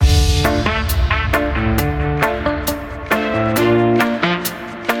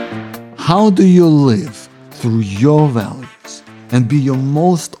how do you live through your values and be your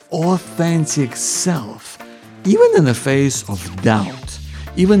most authentic self, even in the face of doubt,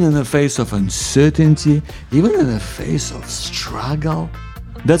 even in the face of uncertainty, even in the face of struggle?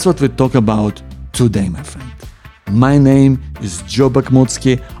 That's what we talk about today, my friend. My name is Joe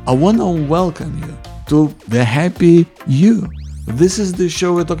Bakhmutsky. I want to welcome you to The Happy You. This is the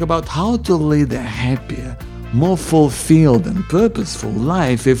show we talk about how to lead a happier, more fulfilled and purposeful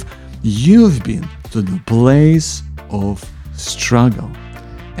life if you've been to the place of struggle.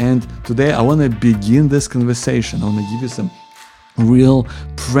 And today I want to begin this conversation. I want to give you some real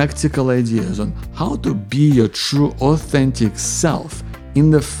practical ideas on how to be your true authentic self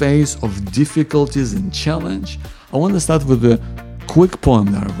in the face of difficulties and challenge. I want to start with a quick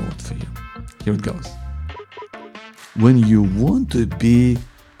poem that I wrote for you. Here it goes. When you want to be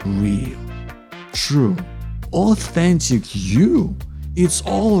real, true, authentic you, it's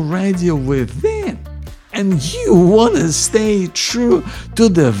already within. And you want to stay true to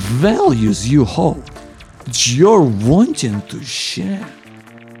the values you hold that you're wanting to share.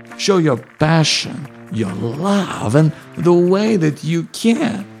 Show your passion, your love, and the way that you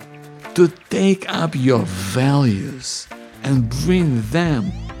can to take up your values and bring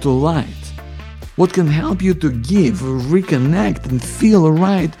them to light. What can help you to give, reconnect, and feel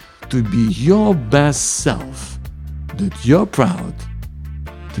right to be your best self that you're proud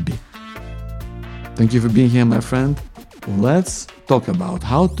to be. Thank you for being here, my friend. Let's talk about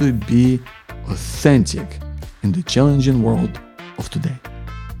how to be authentic in the challenging world of today.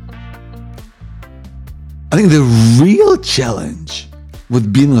 I think the real challenge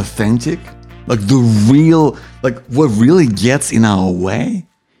with being authentic, what really gets in our way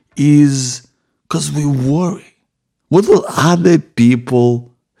is because we worry. What will other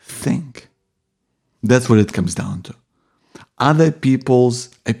people think? That's what it comes down to. Other people's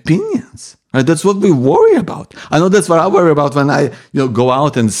opinions. Right? That's what we worry about. I know that's what I worry about when I go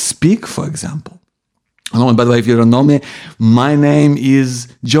out and speak, for example. By the way, if you don't know me, my name is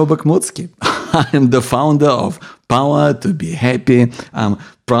Joe Bakhmutsky. I am the founder of Power to Be Happy. I'm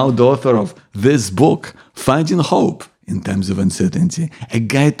proud author of this book, Finding Hope in Times of Uncertainty, a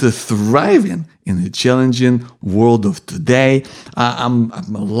guide to thriving in the challenging world of today. I'm a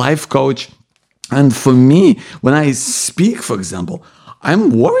life coach. And for me, when I speak, for example,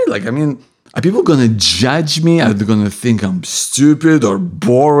 I'm worried. Are people going to judge me? Are they going to think I'm stupid or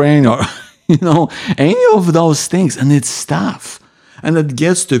boring or, any of those things? And it's tough. And it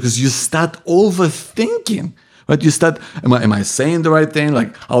gets to, because you start overthinking, right? You start, am I saying the right thing?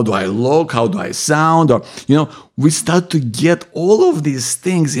 How do I look? How do I sound? Or, we start to get all of these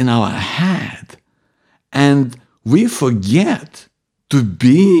things in our head. And we forget to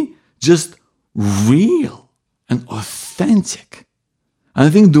be just real and authentic. And I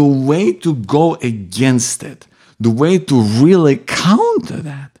think the way to go against it, the way to really counter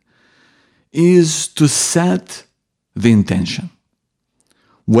that, is to set the intention.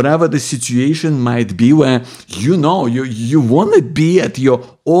 Whatever the situation might be where you want to be at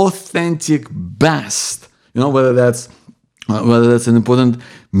your authentic best, whether that's an important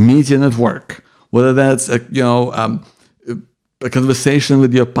meeting at work, whether that's a conversation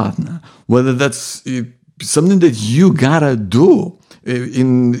with your partner, whether that's something that you gotta do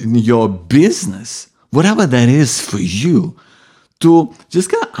in your business, whatever that is for you, to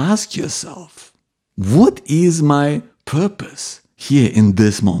just gotta ask yourself, what is my purpose here in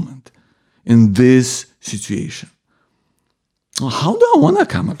this moment, in this situation? How do I want to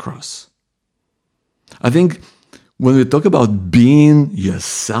come across? I think when we talk about being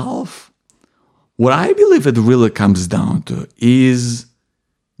yourself, what I believe it really comes down to is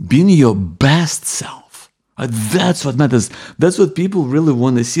being your best self. That's what matters. That's what people really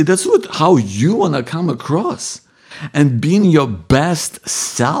want to see. That's how you want to come across. And being your best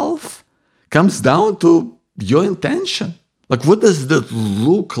self comes down to your intention. What does that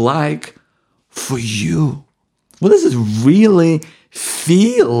look like for you? What does it really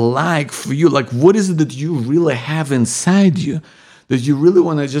feel like for you? What is it that you really have inside you that you really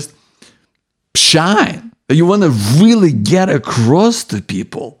want to just shine, that you want to really get across to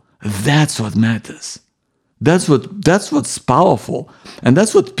people? That's what matters. That's what's powerful. And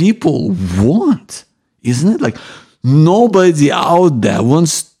that's what people want, isn't it? Nobody out there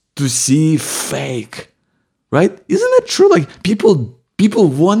wants to see fake, right? Isn't it true? People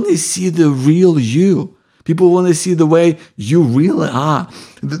want to see the real you. People want to see the way you really are,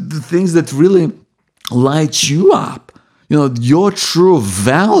 the things that really light you up. Your true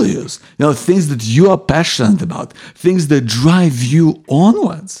values, things that you are passionate about, things that drive you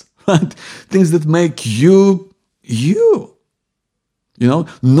onwards, right? Things that make you, you.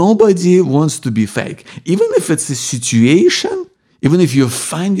 Nobody wants to be fake. Even if it's a situation, even if you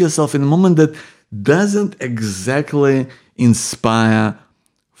find yourself in a moment that doesn't exactly inspire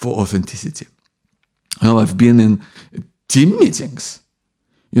for authenticity. I've been in team meetings,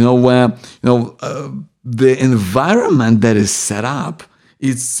 where, the environment that is set up,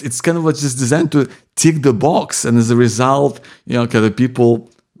 it's kind of just designed to tick the box. And as a result, kind of people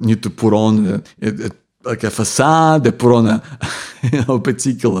need to put on like a facade, they put on a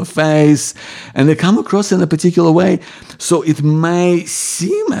particular face, and they come across in a particular way. So it may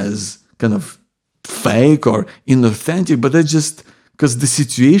seem as kind of fake or inauthentic, but that's just because the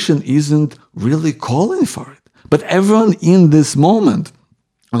situation isn't really calling for it. But everyone in this moment,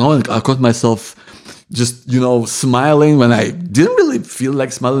 I caught myself just, smiling when I didn't really feel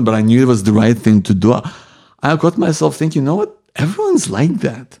like smiling, but I knew it was the right thing to do. I caught myself thinking, what? Everyone's like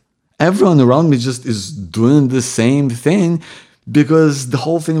that. Everyone around me just is doing the same thing because the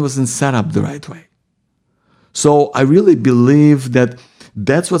whole thing wasn't set up the right way. So I really believe that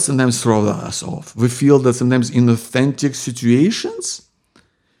that's what sometimes throws us off. We feel that sometimes in authentic situations,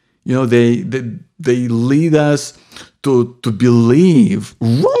 they lead us to believe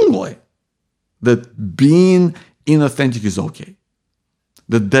wrongly that being inauthentic is okay,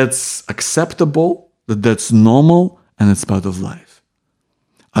 that that's acceptable, that that's normal, and it's part of life.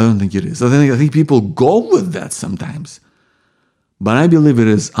 I don't think it is. I think people go with that sometimes. But I believe it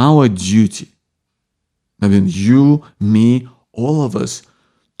is our duty, you, me, all of us,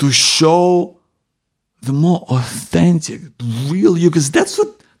 to show the more authentic, real you, because that's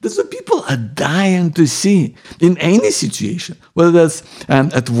what people are dying to see in any situation, whether that's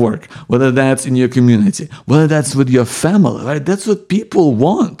at work, whether that's in your community, whether that's with your family, right? That's what people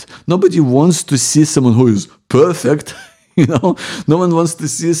want. Nobody wants to see someone who is perfect. No one wants to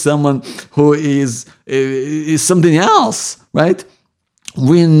see someone who is something else, right?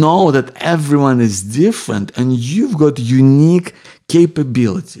 We know that everyone is different, and you've got unique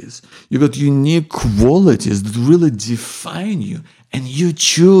capabilities. You've got unique qualities that really define you, and you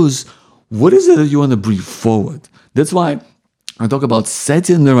choose what is it that you want to bring forward. That's why I talk about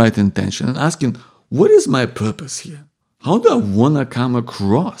setting the right intention and asking, what is my purpose here? How do I want to come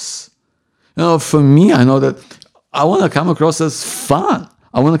across? For me, I know that I want to come across as fun.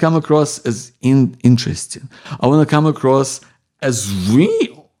 I want to come across as interesting. I want to come across as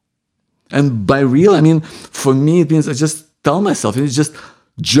real. And by real, I mean, for me, it means I just tell myself, it's just,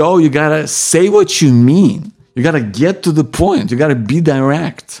 Joe, you got to say what you mean. You got to get to the point. You got to be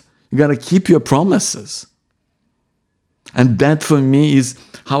direct. You got to keep your promises. And that for me is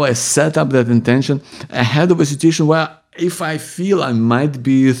how I set up that intention ahead of a situation where if I feel I might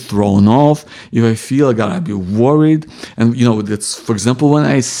be thrown off, if I feel I gotta be worried, and that's, for example, when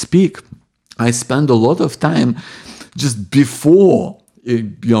I speak, I spend a lot of time just before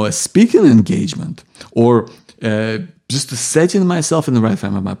a speaking engagement, or just to setting myself in the right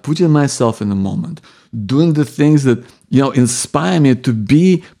frame of mind, putting myself in the moment, doing the things that inspire me to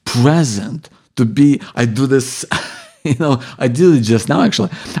be present, I do this, I did it just now actually.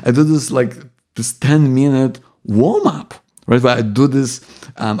 I do this 10-minute warm-up, right? Where I do this,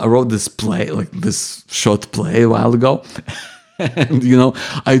 I wrote this play, this short play a while ago. And,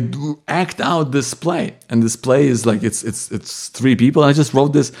 I do act out this play. And this play is it's 3 people. I just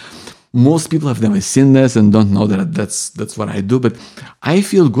wrote this. Most people have never seen this and don't know that that's what I do. But I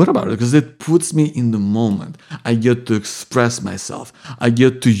feel good about it because it puts me in the moment. I get to express myself. I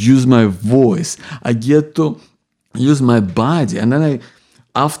get to use my voice. I get to use my body. And then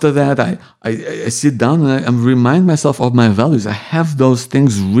after that, I sit down and I remind myself of my values. I have those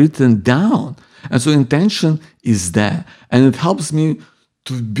things written down. And so intention is there. And it helps me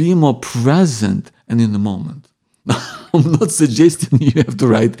to be more present and in the moment. I'm not suggesting you have to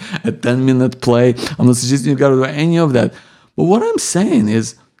write a 10-minute play. I'm not suggesting you got to do any of that. But what I'm saying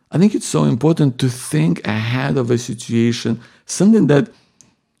is, I think it's so important to think ahead of a situation, something that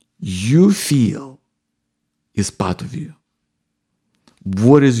you feel is part of you.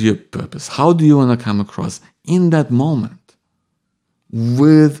 What is your purpose? How do you want to come across in that moment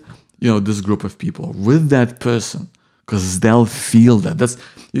with this group of people, with that person? Because they'll feel that.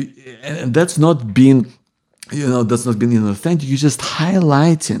 That's not being inauthentic. You're just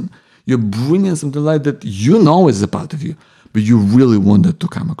highlighting. You're bringing something like that is a part of you, but you really want it to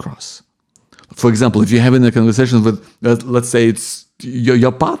come across. For example, if you're having a conversation with, let's say it's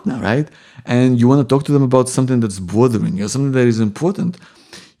your partner, right? And you want to talk to them about something that's bothering you, something that is important,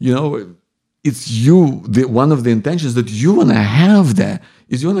 it's you. One of the intentions that you want to have there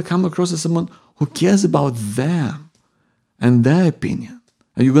is you want to come across as someone who cares about them and their opinion.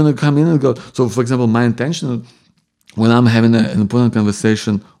 And you're going to come in and go, so for example, my intention when I'm having an important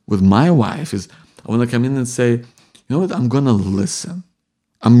conversation with my wife is I want to come in and say, you know what, I'm going to listen.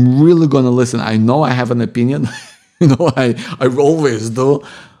 I'm really going to listen. I know I have an opinion. I always do.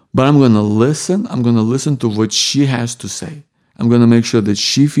 But I'm going to listen. I'm going to listen to what she has to say. I'm going to make sure that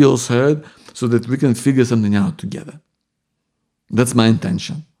she feels heard so that we can figure something out together. That's my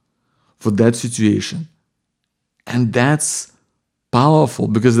intention for that situation. And that's powerful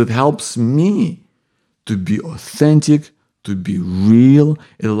because it helps me to be authentic, to be real.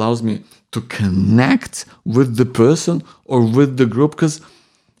 It allows me to connect with the person or with the group because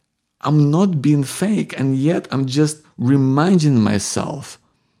I'm not being fake, and yet I'm just reminding myself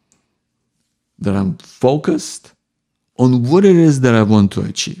that I'm focused on what it is that I want to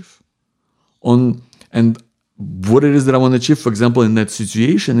achieve. And what it is that I want to achieve, for example, in that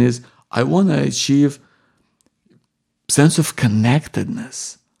situation is I want to achieve sense of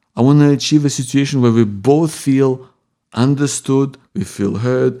connectedness. I want to achieve a situation where we both feel understood, we feel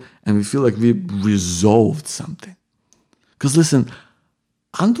heard, and we feel like we resolved something. Because listen,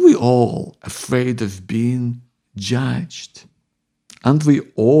 aren't we all afraid of being judged? Aren't we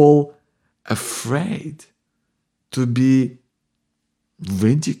all afraid to be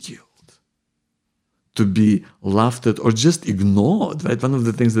ridiculed, to be laughed at, or just ignored, right? One of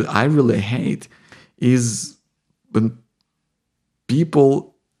the things that I really hate is when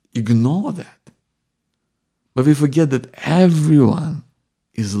people ignore that. But we forget that everyone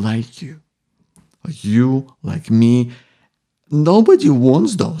is like you, like me. Nobody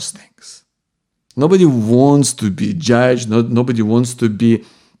wants those things. Nobody wants to be judged. Nobody wants to be,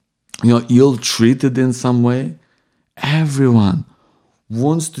 ill-treated in some way. Everyone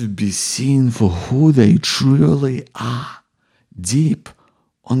wants to be seen for who they truly are, deep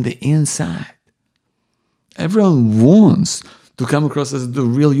on the inside. Everyone wants to come across as the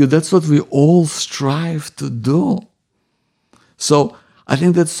real you. That's what we all strive to do. So I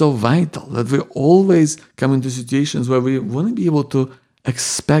think that's so vital, that we always come into situations where we want to be able to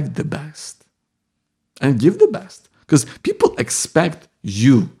expect the best and give the best. Because people expect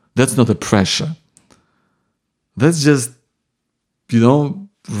you. That's not a pressure. That's just,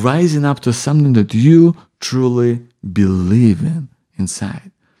 rising up to something that you truly believe in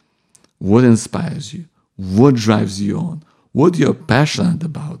inside. What inspires you? What drives you on? What you're passionate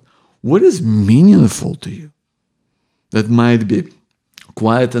about? What is meaningful to you? That might be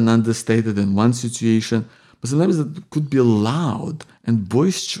quiet and understated in one situation, but sometimes that could be loud and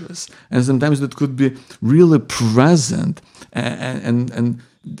boisterous, and sometimes that could be really present and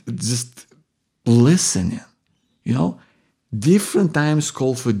just listening. Different times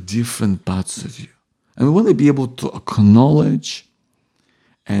call for different parts of you. And we want to be able to acknowledge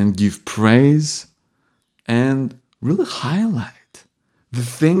and give praise and really highlight the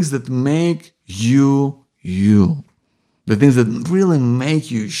things that make you you. The things that really make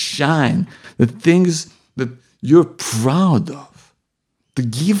you shine, the things that you're proud of, to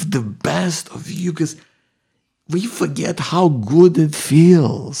give the best of you, because we forget how good it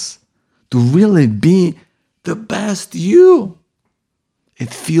feels to really be the best you.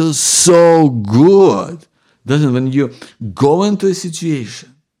 It feels so good, doesn't it? When you go into a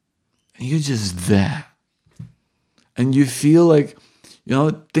situation and you're just there and you feel like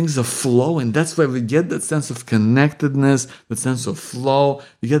things are flowing. That's why we get that sense of connectedness, that sense of flow.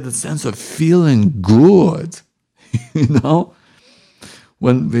 We get that sense of feeling good,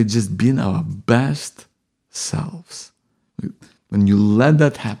 when we're just being our best selves. When you let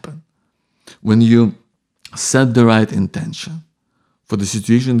that happen, when you set the right intention for the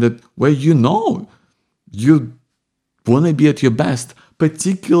situation where you want to be at your best,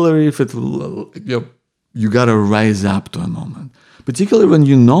 particularly if you got to rise up to a moment. Particularly when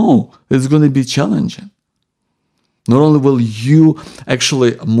you know it's going to be challenging. Not only will you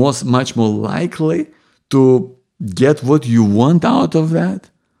actually much more likely to get what you want out of that,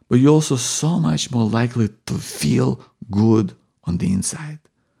 but you're also so much more likely to feel good on the inside.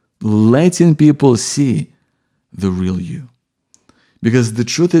 Letting people see the real you. Because the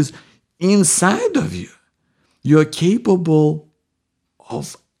truth is, inside of you, you're capable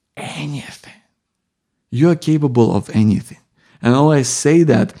of anything. You're capable of anything. And I always say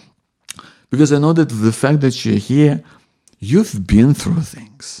that because I know that the fact that you're here, you've been through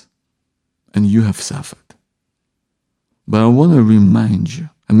things and you have suffered. But I want to remind you,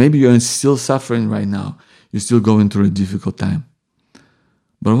 and maybe you're still suffering right now, you're still going through a difficult time.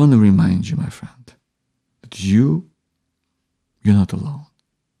 But I want to remind you, my friend, that you're not alone.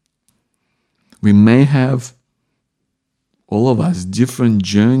 We may have, all of us, different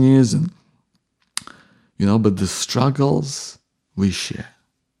journeys, and but the struggles we share.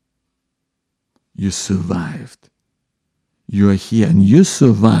 You survived. you are here and you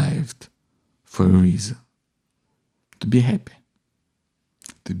survived for a reason. To be happy.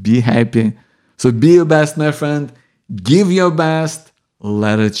 To be happy. So be your best, my friend. Give your best.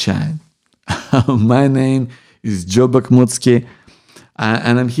 Let it shine. My name is Joe Bakhmutsky,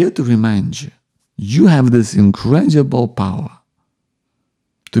 and I'm here to remind you, you have this incredible power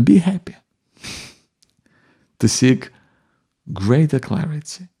to be happy, to seek greater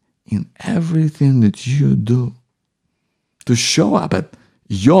clarity in everything that you do, to show up at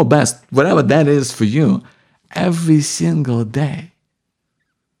your best, whatever that is for you, every single day,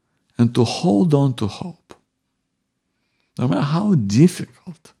 and to hold on to hope. No matter how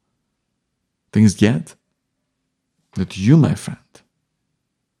difficult things get, that you, my friend,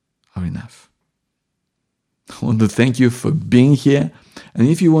 are enough. I want to thank you for being here. And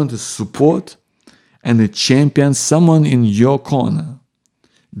if you want to support and champion someone in your corner,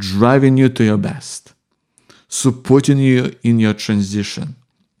 driving you to your best, supporting you in your transition,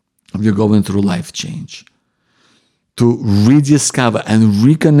 if you're going through life change, to rediscover and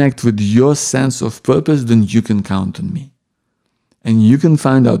reconnect with your sense of purpose, then you can count on me. And you can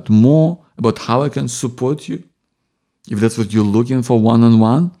find out more about how I can support you, if that's what you're looking for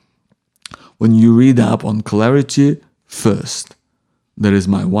one-on-one, when you read up on Clarity First. There is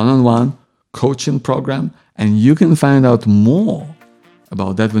my one-on-one coaching program, and you can find out more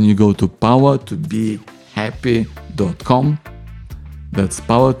about that when you go to powertobehappy.com. That's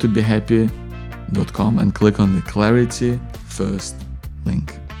powertobehappy.com and click on the Clarity First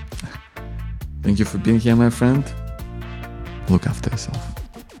link. Thank you for being here, my friend. Look after yourself.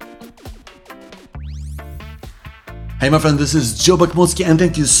 Hey, my friend, this is Joe Bakhmutsky, and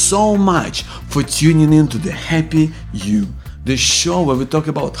thank you so much for tuning in to the Happy You, the show where we talk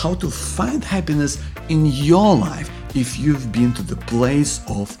about how to find happiness in your life if you've been to the place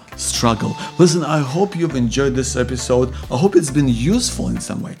of struggle. Listen, I hope you've enjoyed this episode. I hope it's been useful in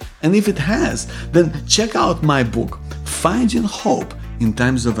some way. And if it has, then check out my book, Finding Hope in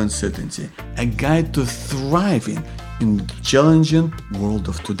Times of Uncertainty, a guide to thriving in the challenging world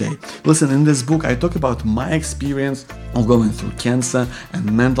of today. Listen, in this book, I talk about my experience of going through cancer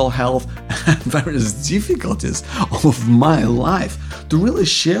and mental health and various difficulties of my life to really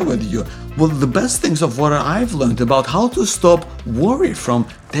share with you the best things of what I've learned about how to stop worry from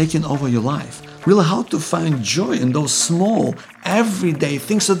taking over your life. Really how to find joy in those small, everyday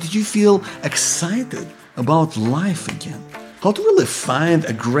things so that you feel excited about life again. How to really find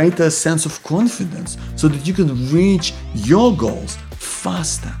a greater sense of confidence so that you can reach your goals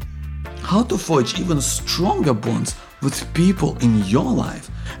faster. How to forge even stronger bonds with people in your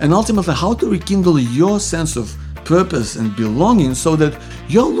life. And ultimately, how to rekindle your sense of purpose and belonging so that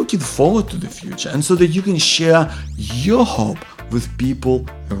you're looking forward to the future and so that you can share your hope with people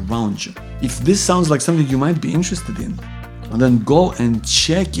around you. If this sounds like something you might be interested in, then go and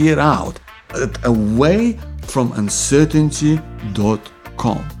check it out at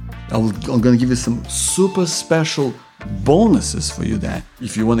awayfromuncertainty.com. I'm going to give you some super special bonuses for you there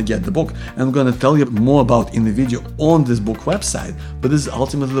if you want to get the book. And I'm going to tell you more about in the video on this book website, but this is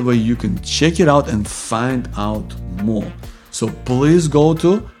ultimately where you can check it out and find out more. So please go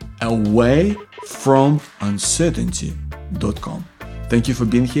to awayfromuncertainty.com. Thank you for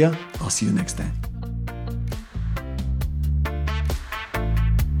being here. I'll see you next time.